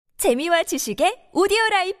재미와 지식의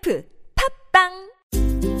오디오라이프 팝빵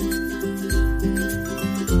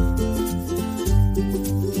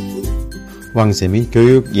왕쌤이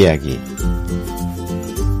교육 이야기.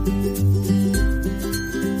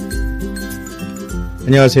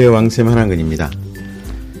 안녕하세요. 왕쌤 한한근입니다.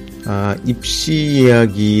 입시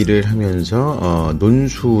이야기를 하면서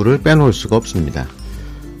논술을 빼놓을 수가 없습니다.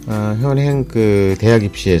 현행 대학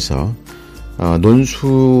입시에서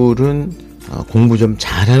논술은 공부 좀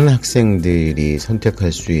잘하는 학생들이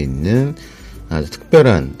선택할 수 있는 아주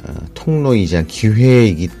특별한 통로이자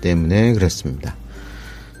기회이기 때문에 그렇습니다.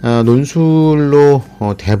 논술로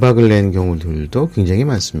대박을 낸 경우들도 굉장히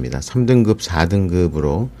많습니다. 3등급,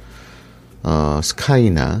 4등급으로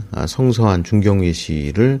스카이나 성서한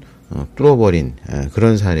중경외시를 뚫어버린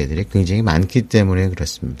그런 사례들이 굉장히 많기 때문에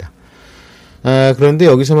그렇습니다. 그런데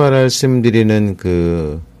여기서 말씀드리는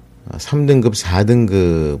 3등급,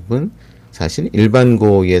 4등급은 사실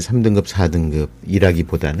일반고의 3등급,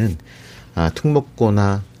 4등급이라기보다는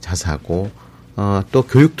특목고나 자사고 또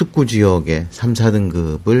교육특구 지역의 3,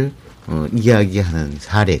 4등급을 이야기하는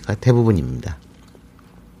사례가 대부분입니다.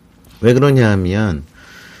 왜 그러냐 하면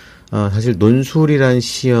사실 논술이란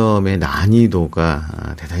시험의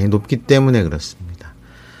난이도가 대단히 높기 때문에 그렇습니다.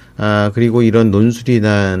 그리고 이런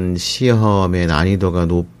논술이란 시험의 난이도가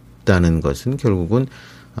높다는 것은 결국은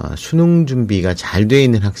수능 준비가 잘 돼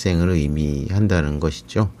있는 학생을 의미한다는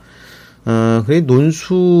것이죠. 그래서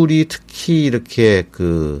논술이 특히 이렇게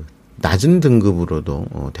낮은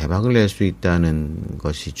등급으로도 대박을 낼 수 있다는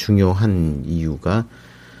것이 중요한 이유가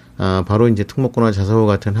바로 이제 특목고나 자사고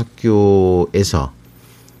같은 학교에서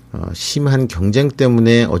심한 경쟁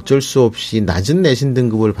때문에 어쩔 수 없이 낮은 내신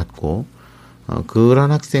등급을 받고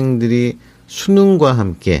그런 학생들이 수능과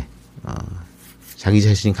함께 자기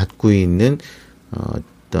자신이 갖고 있는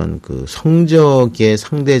어떤 성적의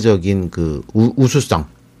상대적인 우수성,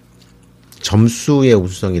 점수의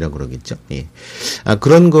우수성이라고 그러겠죠. 예.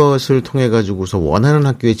 그런 것을 통해 가지고서 원하는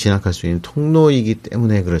학교에 진학할 수 있는 통로이기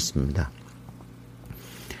때문에 그렇습니다.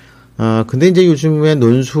 근데 이제 요즘에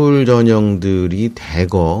논술 전형들이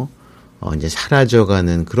대거 이제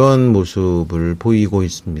사라져가는 그런 모습을 보이고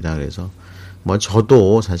있습니다. 그래서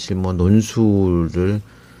저도 사실 논술을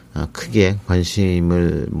크게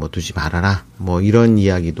관심을 두지 말아라 이런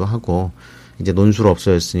이야기도 하고 이제 논술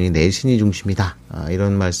없어졌으니 내신이 중심이다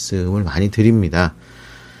이런 말씀을 많이 드립니다.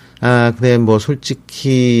 근데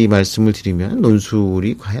솔직히 말씀을 드리면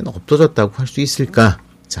논술이 과연 없어졌다고 할 수 있을까?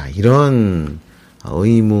 자, 이런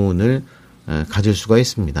의문을 가질 수가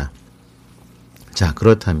있습니다. 자,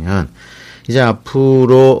 그렇다면 이제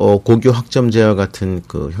앞으로 고교 학점제와 같은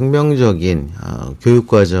혁명적인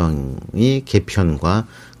교육과정이 개편과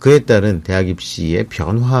그에 따른 대학 입시의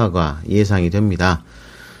변화가 예상이 됩니다.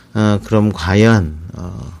 그럼 과연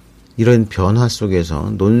이런 변화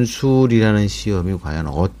속에서 논술이라는 시험이 과연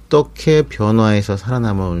어떻게 변화해서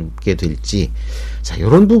살아남게 될지, 자,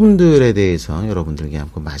 이런 부분들에 대해서 여러분들께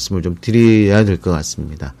한번 말씀을 좀 드려야 될 것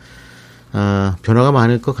같습니다. 변화가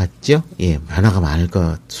많을 것 같죠? 예, 변화가 많을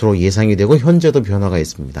것으로 예상이 되고 현재도 변화가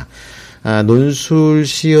있습니다. 논술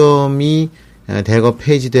시험이 대거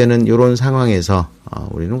폐지되는 이런 상황에서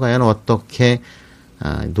우리는 과연 어떻게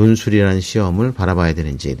논술이라는 시험을 바라봐야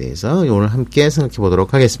되는지에 대해서 오늘 함께 생각해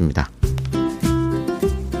보도록 하겠습니다.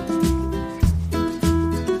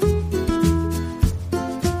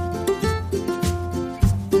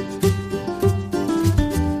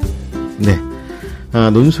 네.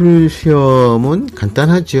 논술 시험은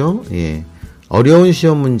간단하죠. 예. 어려운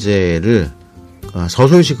시험 문제를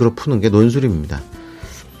서술식으로 푸는 게 논술입니다.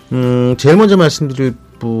 제일 먼저 말씀드릴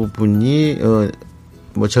부분이,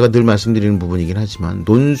 제가 늘 말씀드리는 부분이긴 하지만,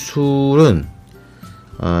 논술은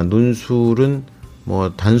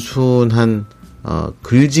단순한,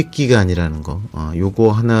 글짓기가 아니라는 거,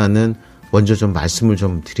 요거 하나는 먼저 좀 말씀을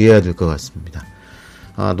좀 드려야 될 것 같습니다.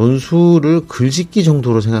 논술을 글짓기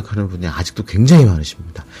정도로 생각하는 분이 아직도 굉장히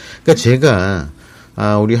많으십니다. 그러니까 제가,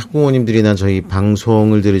 우리 학부모님들이나 저희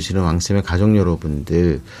방송을 들으시는 왕쌤의 가족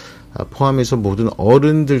여러분들, 포함해서 모든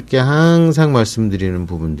어른들께 항상 말씀드리는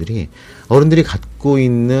부분들이 어른들이 갖고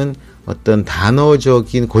있는 어떤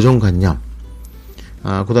단어적인 고정관념,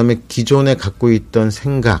 그 다음에 기존에 갖고 있던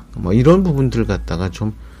생각, 이런 부분들 갖다가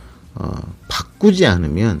좀, 바꾸지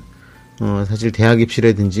않으면, 사실 대학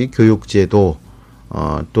입시라든지 교육제도,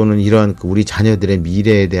 또는 이런 우리 자녀들의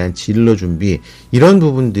미래에 대한 진로 준비, 이런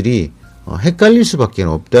부분들이 헷갈릴 수밖에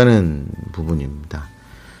없다는 부분입니다.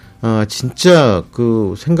 진짜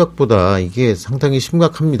생각보다 이게 상당히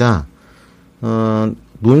심각합니다.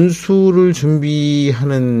 논술을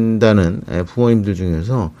준비한다는 부모님들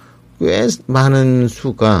중에서 꽤 많은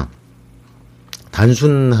수가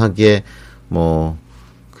단순하게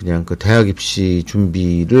그냥 그 대학 입시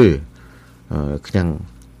준비를 그냥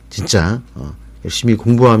진짜 열심히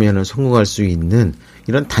공부하면 성공할 수 있는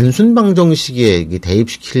이런 단순 방정식에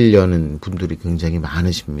대입시키려는 분들이 굉장히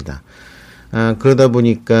많으십니다. 그러다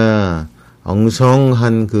보니까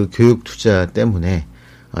엉성한 그 교육 투자 때문에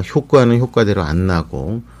효과는 효과대로 안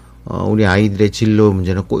나고 우리 아이들의 진로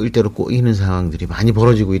문제는 꼬일 대로 꼬이는 상황들이 많이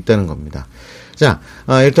벌어지고 있다는 겁니다. 자,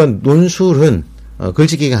 일단 논술은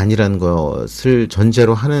글짓기가 아니라는 것을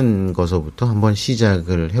전제로 하는 것부터 한번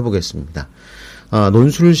시작을 해보겠습니다.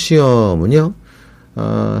 논술 시험은요,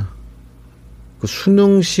 그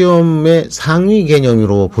수능 시험의 상위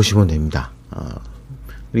개념으로 보시면 됩니다.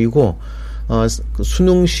 그리고 그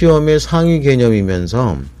수능 시험의 상위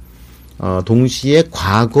개념이면서 동시에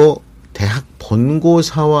과거 대학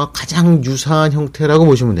본고사와 가장 유사한 형태라고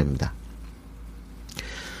보시면 됩니다.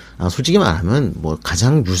 솔직히 말하면 뭐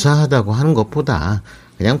가장 유사하다고 하는 것보다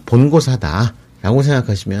그냥 본고사다라고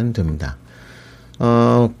생각하시면 됩니다.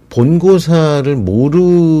 본고사를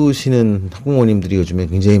모르시는 학부모님들이 요즘에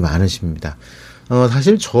굉장히 많으십니다.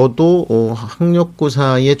 사실 저도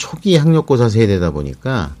학력고사의 초기 학력고사 세대다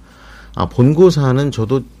보니까 본고사는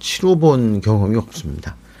저도 치러본 경험이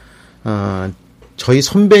없습니다. 저희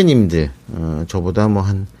선배님들, 저보다 뭐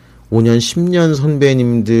한 5년, 10년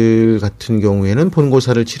선배님들 같은 경우에는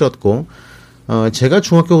본고사를 치렀고, 제가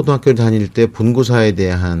중학교, 고등학교 다닐 때 본고사에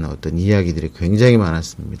대한 어떤 이야기들이 굉장히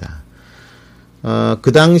많았습니다.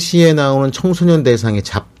 그 당시에 나오는 청소년 대상의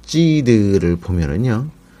잡지들을 보면은요,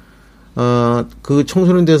 그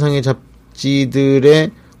청소년 대상의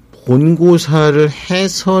잡지들의 본고사를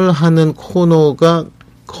해설하는 코너가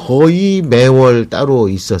거의 매월 따로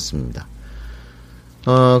있었습니다.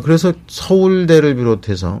 그래서 서울대를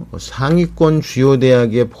비롯해서 상위권 주요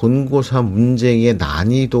대학의 본고사 문제의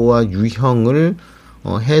난이도와 유형을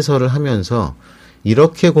해설을 하면서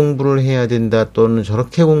이렇게 공부를 해야 된다 또는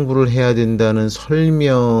저렇게 공부를 해야 된다는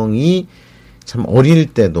설명이 참 어릴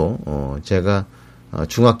때도 제가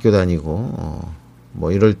중학교 다니고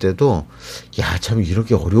뭐 이럴 때도 야, 참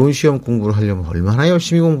이렇게 어려운 시험 공부를 하려면 얼마나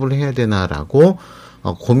열심히 공부를 해야 되나라고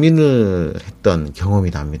고민을 했던 경험이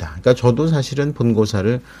납니다. 그러니까 저도 사실은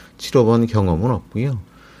본고사를 치러본 경험은 없고요.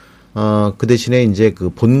 그 대신에 이제 그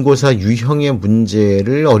본고사 유형의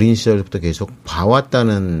문제를 어린 시절부터 계속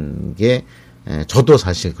봐왔다는 게 저도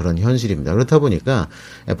사실 그런 현실입니다. 그렇다 보니까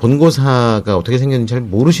본고사가 어떻게 생겼는지 잘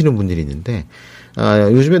모르시는 분들이 있는데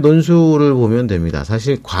요즘에 논술을 보면 됩니다.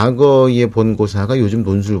 사실 과거의 본고사가 요즘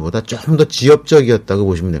논술보다 조금 더 지엽적이었다고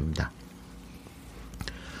보시면 됩니다.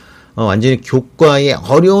 완전히 교과에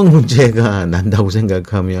어려운 문제가 난다고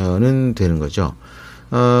생각하면은 되는 거죠.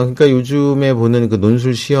 그러니까 요즘에 보는 그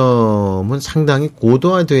논술 시험은 상당히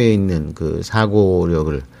고도화되어 있는 그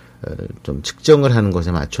사고력을 좀 측정을 하는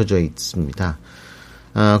것에 맞춰져 있습니다.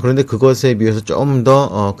 그런데 그것에 비해서 좀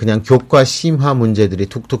더 그냥 교과 심화 문제들이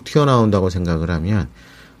툭툭 튀어나온다고 생각을 하면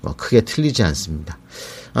크게 틀리지 않습니다.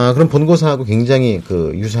 그럼 본고사하고 굉장히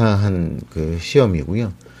그 유사한 그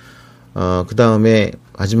시험이고요. 그 다음에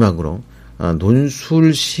마지막으로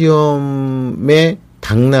논술 시험의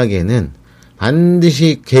당락에는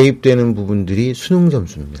반드시 개입되는 부분들이 수능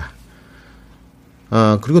점수입니다.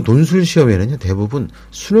 그리고 논술 시험에는요, 대부분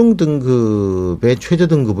수능 등급의 최저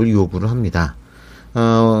등급을 요구를 합니다.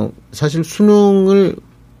 사실 수능을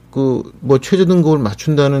최저 등급을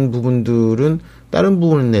맞춘다는 부분들은 다른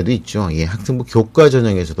부분에도 있죠. 예, 학생부 교과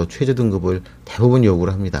전형에서도 최저 등급을 대부분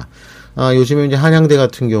요구를 합니다. 요즘에 이제 한양대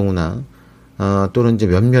같은 경우나, 또는 이제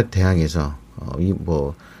몇몇 대학에서,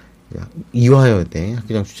 이화여대,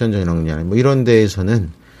 학교장 추천 전형이나 뭐 이런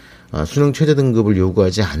데에서는, 수능 최저 등급을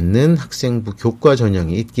요구하지 않는 학생부 교과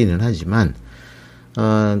전형이 있기는 하지만,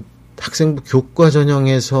 학생부 교과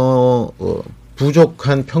전형에서,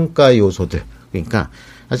 부족한 평가 요소들, 그러니까,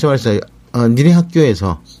 다시 말해서, 니네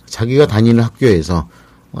학교에서, 자기가 다니는 학교에서,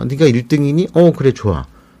 네가 1등이니? 그래, 좋아.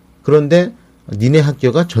 그런데, 니네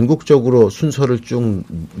학교가 전국적으로 순서를 쭉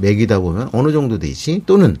매기다 보면 어느 정도 되지?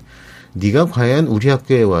 또는 네가 과연 우리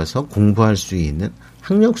학교에 와서 공부할 수 있는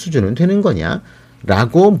학력 수준은 되는 거냐?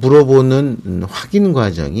 라고 물어보는 확인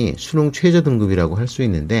과정이 수능 최저 등급이라고 할 수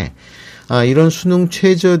있는데 이런 수능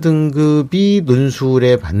최저 등급이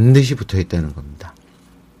논술에 반드시 붙어 있다는 겁니다.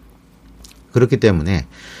 그렇기 때문에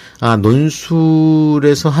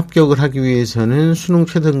논술에서 합격을 하기 위해서는 수능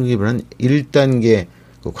최저 등급이란 1단계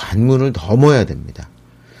그 관문을 넘어야 됩니다.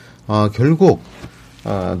 결국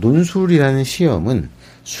논술이라는 시험은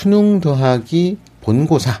수능 더하기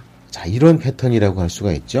본고사, 자 이런 패턴이라고 할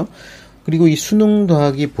수가 있죠. 그리고 이 수능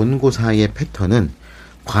더하기 본고사의 패턴은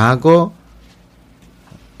과거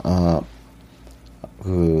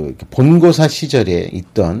그 본고사 시절에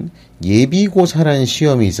있던 예비고사라는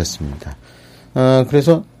시험이 있었습니다.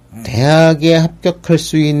 그래서 대학에 합격할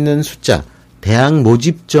수 있는 숫자, 대학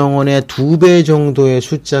모집 정원의 2배 정도의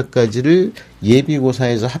숫자까지를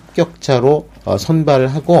예비고사에서 합격자로 선발을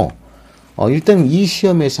하고, 일단 이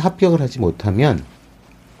시험에서 합격을 하지 못하면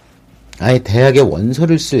아예 대학에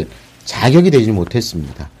원서를 쓸 자격이 되지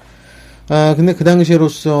못했습니다. 근데 그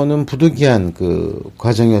당시로서는 부득이한 그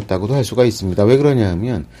과정이었다고도 할 수가 있습니다. 왜 그러냐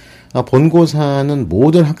하면, 본고사는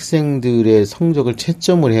모든 학생들의 성적을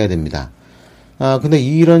채점을 해야 됩니다. 근데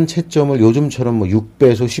이런 채점을 요즘처럼 뭐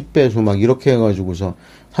 6배수, 10배수 막 이렇게 해가지고서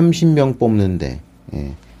 30명 뽑는데,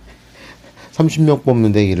 30명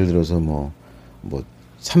뽑는데 예를 들어서 뭐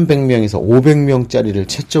 300명에서 500명짜리를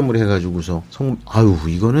채점을 해가지고서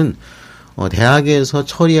이거는 대학에서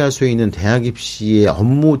처리할 수 있는 대학 입시의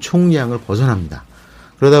업무 총량을 벗어납니다.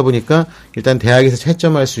 그러다 보니까 일단 대학에서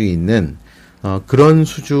채점할 수 있는 그런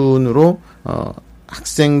수준으로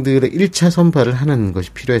학생들의 1차 선발을 하는 것이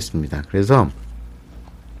필요했습니다. 그래서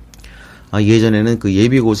예전에는 그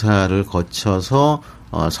예비고사를 거쳐서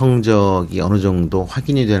성적이 어느 정도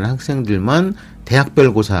확인이 되는 학생들만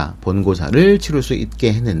대학별 고사, 본고사를 치를 수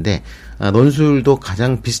있게 했는데, 논술도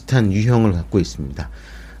가장 비슷한 유형을 갖고 있습니다.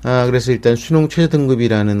 그래서 일단 수능 최저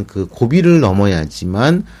등급이라는 그 고비를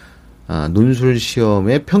넘어야지만 논술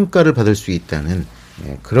시험의 평가를 받을 수 있다는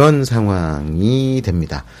그런 상황이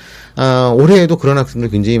됩니다. 올해에도 그런 학생들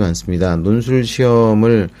굉장히 많습니다. 논술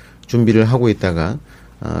시험을 준비를 하고 있다가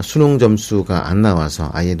수능 점수가 안 나와서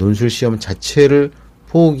아예 논술 시험 자체를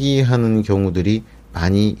포기하는 경우들이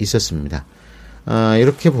많이 있었습니다.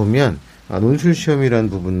 이렇게 보면 논술 시험이라는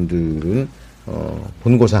부분들은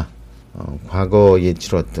본고사, 과거에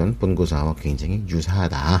치렀던 본고사와 굉장히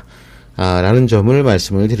유사하다라는 점을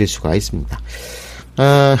말씀을 드릴 수가 있습니다.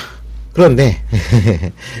 그런데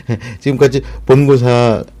지금까지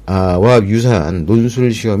본고사와 유사한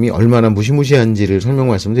논술 시험이 얼마나 무시무시한지를 설명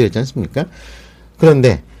말씀드렸지 않습니까?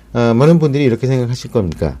 그런데 많은 분들이 이렇게 생각하실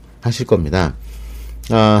겁니다.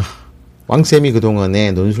 왕쌤이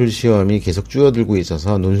그동안에 논술 시험이 계속 줄어들고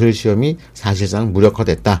있어서 논술 시험이 사실상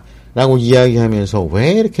무력화됐다라고 이야기하면서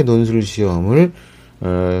왜 이렇게 논술 시험을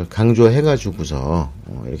강조해가지고서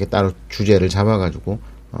이렇게 따로 주제를 잡아가지고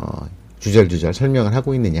주절주절 설명을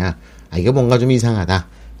하고 있느냐, 이게 뭔가 좀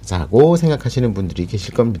이상하다라고 생각하시는 분들이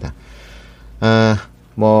계실 겁니다.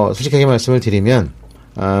 솔직하게 말씀을 드리면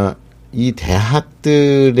이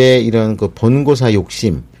대학들의 이런 그 본고사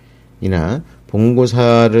욕심이나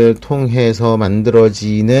본고사를 통해서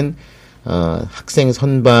만들어지는 학생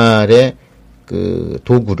선발의 그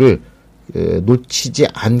도구를 놓치지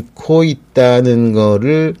않고 있다는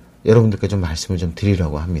거를 여러분들께 좀 말씀을 좀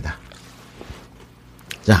드리려고 합니다.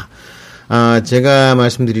 자, 제가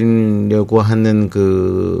말씀드리려고 하는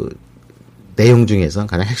그 내용 중에서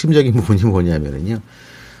가장 핵심적인 부분이 뭐냐면요.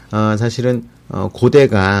 사실은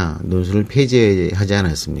고대가 논술을 폐지하지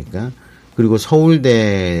않았습니까? 그리고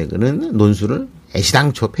서울대는 논술을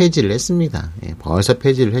애시당초 폐지를 했습니다. 벌써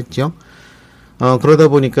폐지를 했죠. 그러다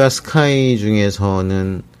보니까 스카이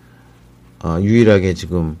중에서는 유일하게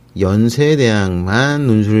지금 연세대학만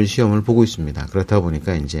논술 시험을 보고 있습니다. 그렇다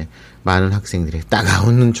보니까 이제 많은 학생들이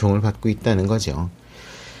따가운 눈총을 받고 있다는 거죠.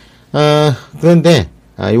 그런데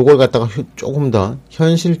요걸 갖다가 조금 더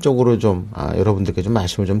현실적으로 좀 여러분들께 좀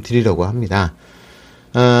말씀을 좀 드리려고 합니다.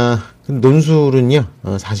 논술은요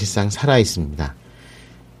사실상 살아 있습니다.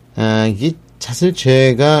 이게 사실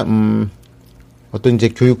제가 어떤 이제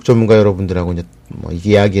교육 전문가 여러분들하고 이제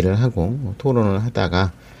이야기를 하고 토론을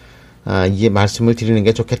하다가 이게 말씀을 드리는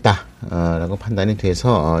게 좋겠다라고 판단이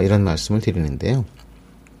돼서 이런 말씀을 드리는데요.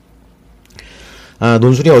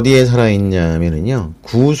 논술이 어디에 살아있냐면은요,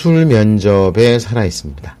 구술 면접에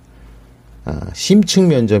살아있습니다. 심층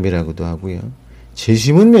면접이라고도 하고요,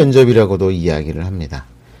 재시문 면접이라고도 이야기를 합니다.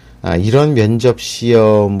 이런 면접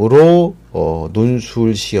시험으로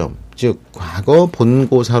논술 시험, 즉 과거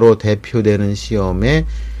본고사로 대표되는 시험에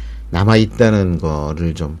남아있다는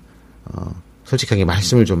거를 좀 솔직하게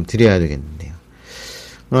말씀을 좀 드려야 되겠는데요.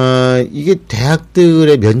 이게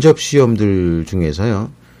대학들의 면접 시험들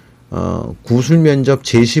중에서요, 구술 면접,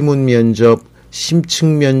 재시문 면접,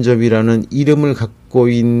 심층 면접이라는 이름을 갖고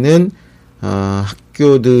있는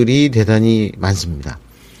학교들이 대단히 많습니다.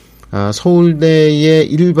 서울대의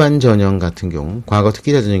일반 전형 같은 경우, 과거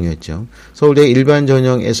특기자 전형이었죠. 서울대 일반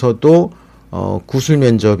전형에서도 구술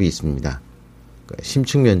면접이 있습니다.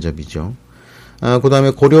 심층 면접이죠. 그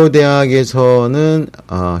다음에 고려대학에서는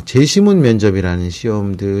재시문 면접이라는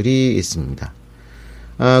시험들이 있습니다.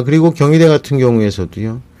 그리고 경희대 같은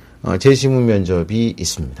경우에서도요, 재시문 면접이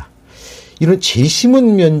있습니다. 이런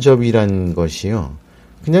재시문 면접이라는 것이요,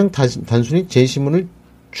 그냥 단순히 재시문을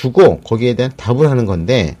주고 거기에 대한 답을 하는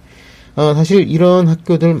건데, 사실 이런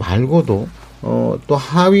학교들 말고도 또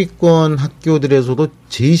하위권 학교들에서도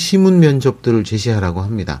제시문 면접들을 제시하라고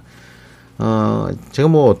합니다. 제가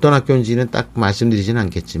뭐 어떤 학교인지는 딱 말씀드리지는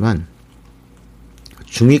않겠지만,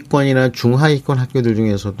 중위권이나 중하위권 학교들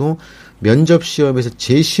중에서도 면접 시험에서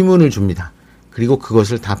제시문을 줍니다. 그리고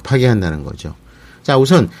그것을 답하게 한다는 거죠. 자,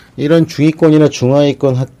 우선 이런 중위권이나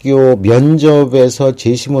중하위권 학교 면접에서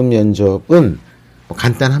제시문 면접은 뭐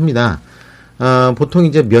간단합니다. 보통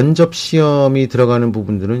이제 면접 시험이 들어가는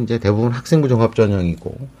부분들은 이제 대부분 학생부 종합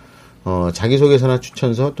전형이고, 자기소개서나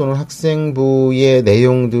추천서 또는 학생부의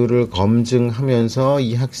내용들을 검증하면서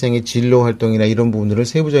이 학생의 진로 활동이나 이런 부분들을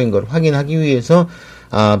세부적인 걸 확인하기 위해서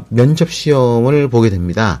면접 시험을 보게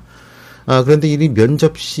됩니다. 그런데 이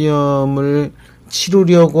면접 시험을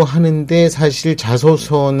치르려고 하는데 사실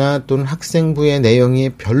자소서나 또는 학생부의 내용이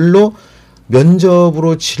별로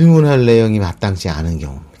면접으로 질문할 내용이 마땅치 않은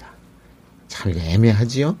경우입니다. 참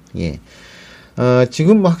애매하지요? 예.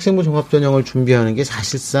 지금 뭐 학생부 종합전형을 준비하는 게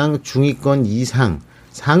사실상 중위권 이상,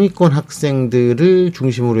 상위권 학생들을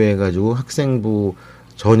중심으로 해가지고 학생부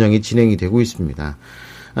전형이 진행이 되고 있습니다.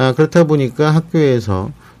 그렇다 보니까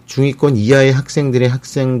학교에서 중위권 이하의 학생들의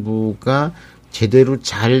학생부가 제대로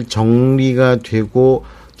잘 정리가 되고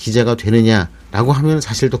기재가 되느냐라고 하면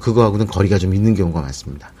사실 또 그거하고는 거리가 좀 있는 경우가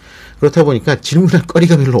많습니다. 그렇다 보니까 질문할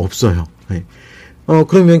거리가 별로 없어요. 네.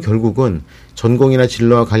 그러면 결국은 전공이나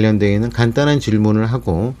진로와 관련되어 있는 간단한 질문을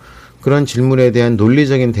하고 그런 질문에 대한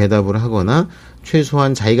논리적인 대답을 하거나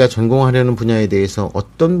최소한 자기가 전공하려는 분야에 대해서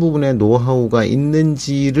어떤 부분에 노하우가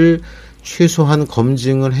있는지를 최소한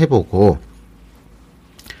검증을 해보고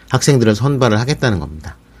학생들을 선발을 하겠다는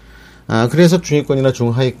겁니다. 그래서 중위권이나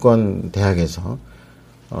중하위권 대학에서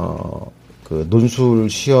그 논술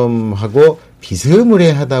시험하고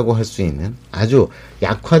비스무리하다고 할 수 있는 아주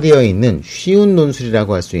약화되어 있는 쉬운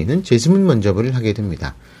논술이라고 할 수 있는 제시문 면접을 하게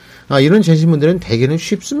됩니다. 이런 제시문들은 대개는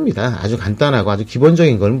쉽습니다. 아주 간단하고 아주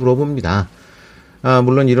기본적인 걸 물어봅니다.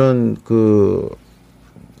 물론 이런 그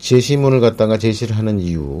제시문을 갖다가 제시를 하는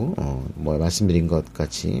이유, 뭐 말씀드린 것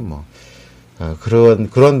같이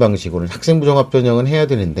그런 방식으로 학생부 종합 전형은 해야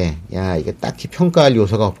되는데, 이게 딱히 평가할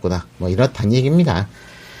요소가 없구나. 이렇단 얘기입니다.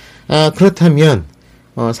 그렇다면,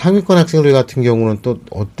 상위권 학생들 같은 경우는 또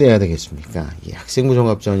어때야 되겠습니까? 이 학생부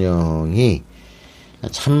종합 전형이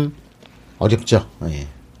참 어렵죠. 예,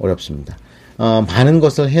 어렵습니다. 많은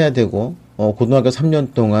것을 해야 되고, 고등학교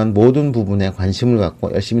 3년 동안 모든 부분에 관심을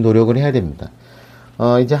갖고 열심히 노력을 해야 됩니다.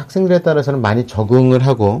 이제 학생들에 따라서는 많이 적응을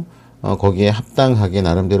하고, 거기에 합당하게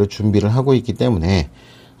나름대로 준비를 하고 있기 때문에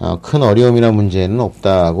큰 어려움이나 문제는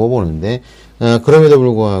없다고 보는데, 그럼에도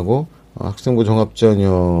불구하고 학생부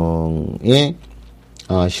종합전형에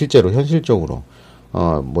현실적으로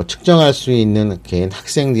측정할 수 있는 개인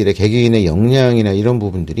학생들의 개개인의 역량이나 이런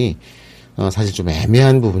부분들이 사실 좀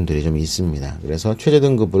애매한 부분들이 좀 있습니다. 그래서 최저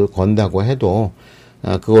등급을 건다고 해도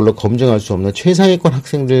그걸로 검증할 수 없는 최상위권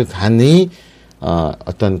학생들 간의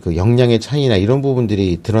어떤 그 역량의 차이나 이런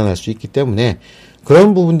부분들이 드러날 수 있기 때문에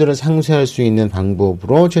그런 부분들을 상쇄할 수 있는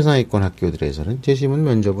방법으로 최상위권 학교들에서는 제시문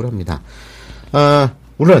면접을 합니다.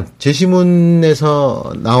 물론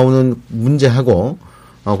제시문에서 나오는 문제하고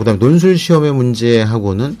그다음 논술 시험의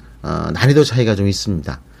문제하고는 난이도 차이가 좀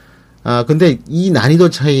있습니다. 근데 이 난이도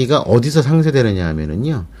차이가 어디서 상쇄되느냐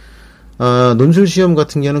하면은요. 논술 시험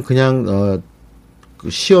같은 경우는 그냥 그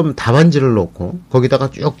시험 답안지를 놓고 거기다가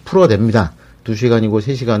쭉 풀어냅니다. 2시간이고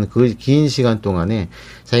 3시간 그 긴 시간 동안에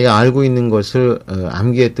자기가 알고 있는 것을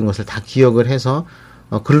암기했던 것을 다 기억을 해서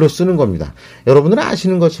글로 쓰는 겁니다. 여러분들은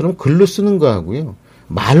아시는 것처럼 글로 쓰는 거하고요.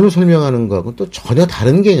 말로 설명하는 거하고 또 전혀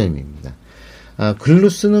다른 개념입니다. 글로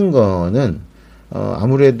쓰는 거는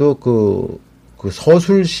아무래도 그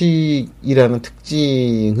서술식이라는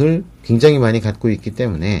특징을 굉장히 많이 갖고 있기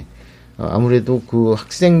때문에 아무래도 그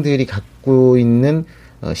학생들이 갖고 있는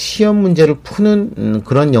시험 문제를 푸는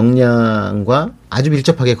그런 역량과 아주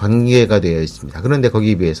밀접하게 관계가 되어 있습니다. 그런데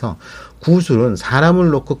거기에 비해서 구술은 사람을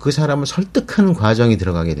놓고 그 사람을 설득하는 과정이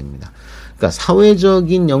들어가게 됩니다. 그러니까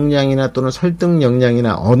사회적인 역량이나 또는 설득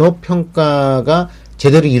역량이나 언어 평가가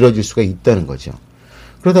제대로 이루어질 수가 있다는 거죠.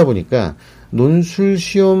 그러다 보니까 논술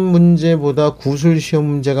시험 문제보다 구술 시험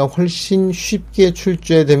문제가 훨씬 쉽게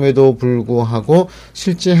출제됨에도 불구하고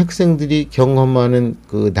실제 학생들이 경험하는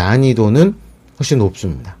그 난이도는 훨씬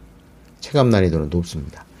높습니다. 체감 난이도는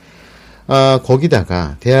높습니다.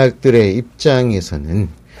 거기다가 대학들의 입장에서는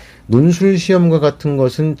논술 시험과 같은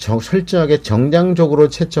것은 철저하게 정량적으로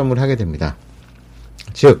채점을 하게 됩니다.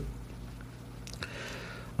 즉,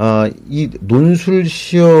 이 논술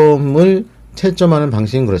시험을 채점하는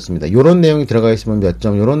방식은 그렇습니다. 요런 내용이 들어가 있으면 몇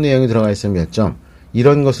점, 요런 내용이 들어가 있으면 몇 점,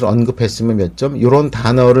 이런 것을 언급했으면 몇 점, 요런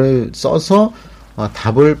단어를 써서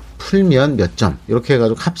답을 풀면 몇 점 이렇게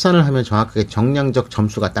해가지고 합산을 하면 정확하게 정량적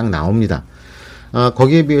점수가 딱 나옵니다.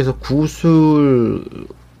 거기에 비해서 구술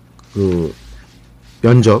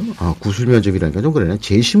면접, 구술 면접이라니까 좀 그러네.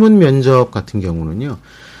 제시문 면접 같은 경우는요,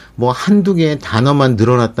 뭐 한두 개의 단어만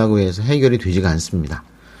늘어났다고 해서 해결이 되지가 않습니다.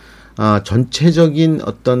 전체적인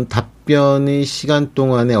어떤 답변의 시간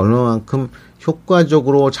동안에 얼마만큼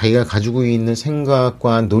효과적으로 자기가 가지고 있는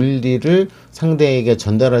생각과 논리를 상대에게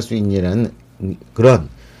전달할 수 있냐는 그런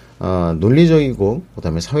논리적이고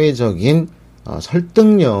그다음에 사회적인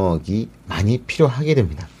설득력이 많이 필요하게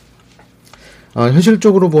됩니다.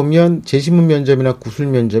 현실적으로 보면 제시문 면접이나 구술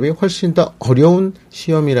면접이 훨씬 더 어려운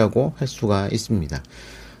시험이라고 할 수가 있습니다.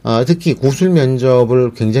 특히 구술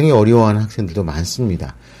면접을 굉장히 어려워하는 학생들도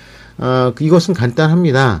많습니다. 이것은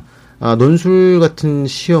간단합니다. 논술 같은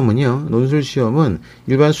시험은요, 논술 시험은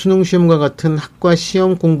일반 수능 시험과 같은 학과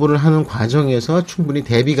시험 공부를 하는 과정에서 충분히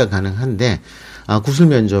대비가 가능한데, 구술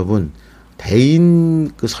면접은 대인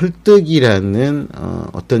설득이라는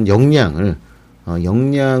어떤 역량을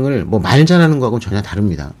뭐 말 잘하는 거하고는 전혀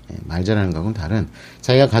다릅니다. 말 잘하는 거하고는 다른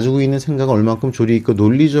자기가 가지고 있는 생각을 얼만큼 조리 있고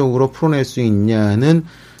논리적으로 풀어낼 수 있냐는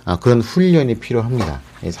그런 훈련이 필요합니다.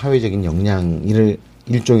 사회적인 역량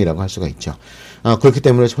일종이라고 할 수가 있죠. 그렇기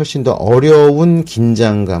때문에 훨씬 더 어려운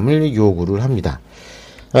긴장감을 요구를 합니다.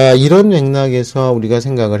 이런 맥락에서 우리가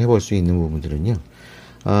생각을 해볼 수 있는 부분들은요.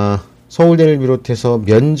 서울대를 비롯해서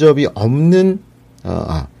면접이 없는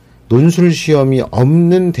논술 시험이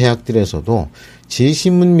없는 대학들에서도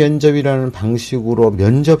제시문 면접이라는 방식으로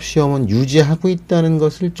면접 시험은 유지하고 있다는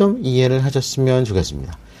것을 좀 이해를 하셨으면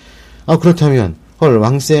좋겠습니다. 그렇다면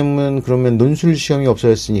왕쌤은 그러면 논술 시험이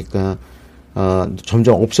없어졌으니까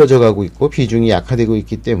점점 없어져 가고 있고 비중이 약화되고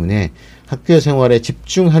있기 때문에 학교 생활에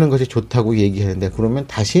집중하는 것이 좋다고 얘기하는데 그러면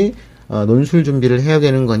다시 논술 준비를 해야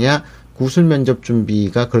되는 거냐, 구술 면접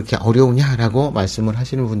준비가 그렇게 어려우냐라고 말씀을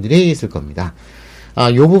하시는 분들이 있을 겁니다.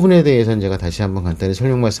 이 부분에 대해서는 제가 다시 한번 간단히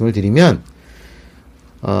설명 말씀을 드리면,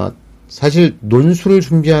 사실 논술을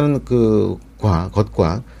준비하는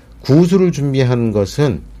것과 구술을 준비하는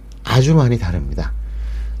것은 아주 많이 다릅니다.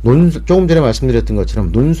 조금 전에 말씀드렸던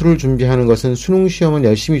것처럼 논술을 준비하는 것은 수능 시험은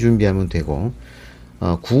열심히 준비하면 되고,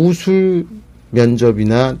 구술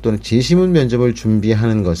면접이나 또는 제시문 면접을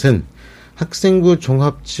준비하는 것은 학생부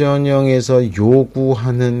종합전형에서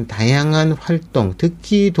요구하는 다양한 활동,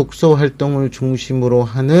 특히 독서 활동을 중심으로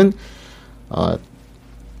하는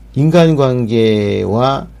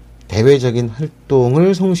인간관계와 대외적인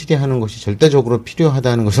활동을 성실히 하는 것이 절대적으로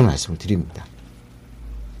필요하다는 것을 말씀을 드립니다.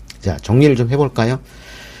 자, 정리를 좀 해볼까요?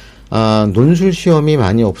 논술 시험이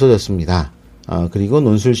많이 없어졌습니다. 그리고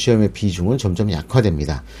논술 시험의 비중은 점점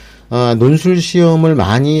약화됩니다. 논술 시험을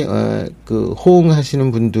많이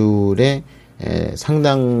호응하시는 분들의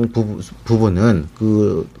상당 부분은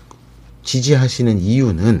지지하시는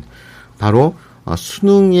이유는 바로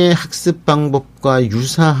수능의 학습 방법과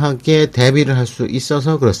유사하게 대비를 할 수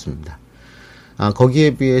있어서 그렇습니다.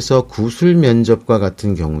 거기에 비해서 구술 면접과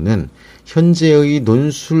같은 경우는 현재의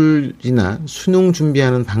논술이나 수능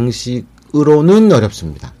준비하는 방식으로는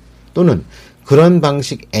어렵습니다. 또는 그런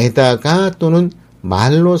방식에다가 또는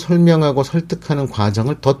말로 설명하고 설득하는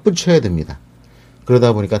과정을 덧붙여야 됩니다.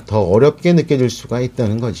 그러다 보니까 더 어렵게 느껴질 수가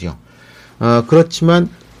있다는 거지요. 그렇지만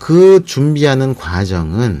그 준비하는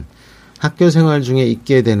과정은 학교 생활 중에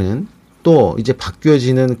있게 되는 또 이제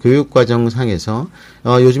바뀌어지는 교육과정상에서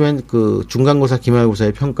요즘엔 중간고사,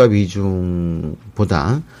 기말고사의 평가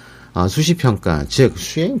비중보다 수시평가, 즉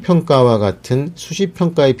수행평가와 같은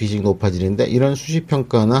수시평가의 비중이 높아지는데 이런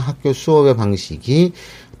수시평가나 학교 수업의 방식이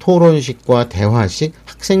토론식과 대화식,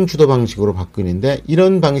 학생주도 방식으로 바뀌는데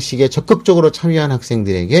이런 방식에 적극적으로 참여한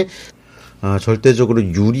학생들에게 절대적으로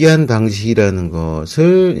유리한 방식이라는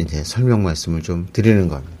것을 이제 설명 말씀을 좀 드리는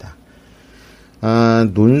겁니다.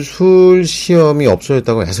 논술 시험이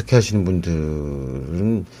없어졌다고 애석해 하시는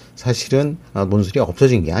분들은 사실은 논술이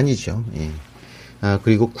없어진 게 아니죠. 예.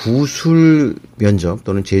 그리고 구술 면접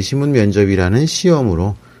또는 제시문 면접이라는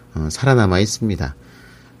시험으로 살아남아 있습니다.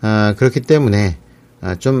 그렇기 때문에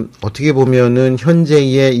좀 어떻게 보면은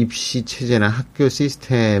현재의 입시 체제나 학교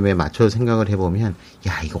시스템에 맞춰서 생각을 해보면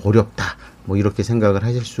야 이거 어렵다 뭐 이렇게 생각을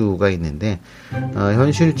하실 수가 있는데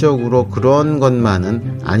현실적으로 그런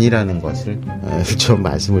것만은 아니라는 것을 좀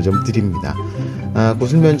말씀을 좀 드립니다.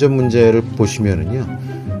 구술 면접 문제를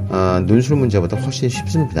보시면은요 논술 문제보다 훨씬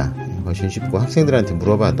쉽습니다. 훨씬 쉽고 학생들한테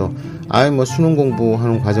물어봐도 뭐 수능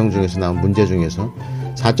공부하는 과정 중에서 나온 문제 중에서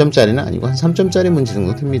 4점짜리는 아니고 한 3점짜리 문제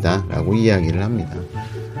정도 됩니다 라고 이야기를 합니다.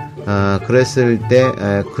 그랬을 때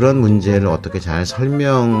그런 문제를 어떻게 잘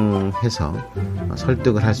설명해서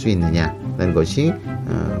설득을 할 수 있느냐는 것이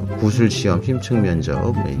구술시험,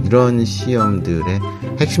 심층면접 이런 시험들의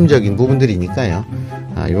핵심적인 부분들이니까요.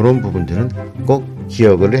 이런 부분들은 꼭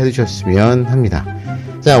기억을 해두셨으면 합니다.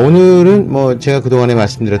 자, 오늘은 뭐 제가 그동안에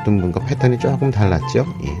말씀드렸던 부분과 패턴이 조금 달랐죠.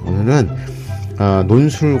 오늘은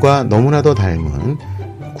논술과 너무나도 닮은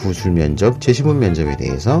구술면접, 제시문면접에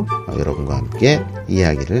대해서 여러분과 함께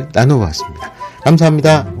이야기를 나눠보았습니다.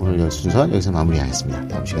 감사합니다. 오늘 순서 여기서 마무리하겠습니다.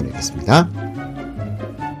 다음 시간에 뵙겠습니다.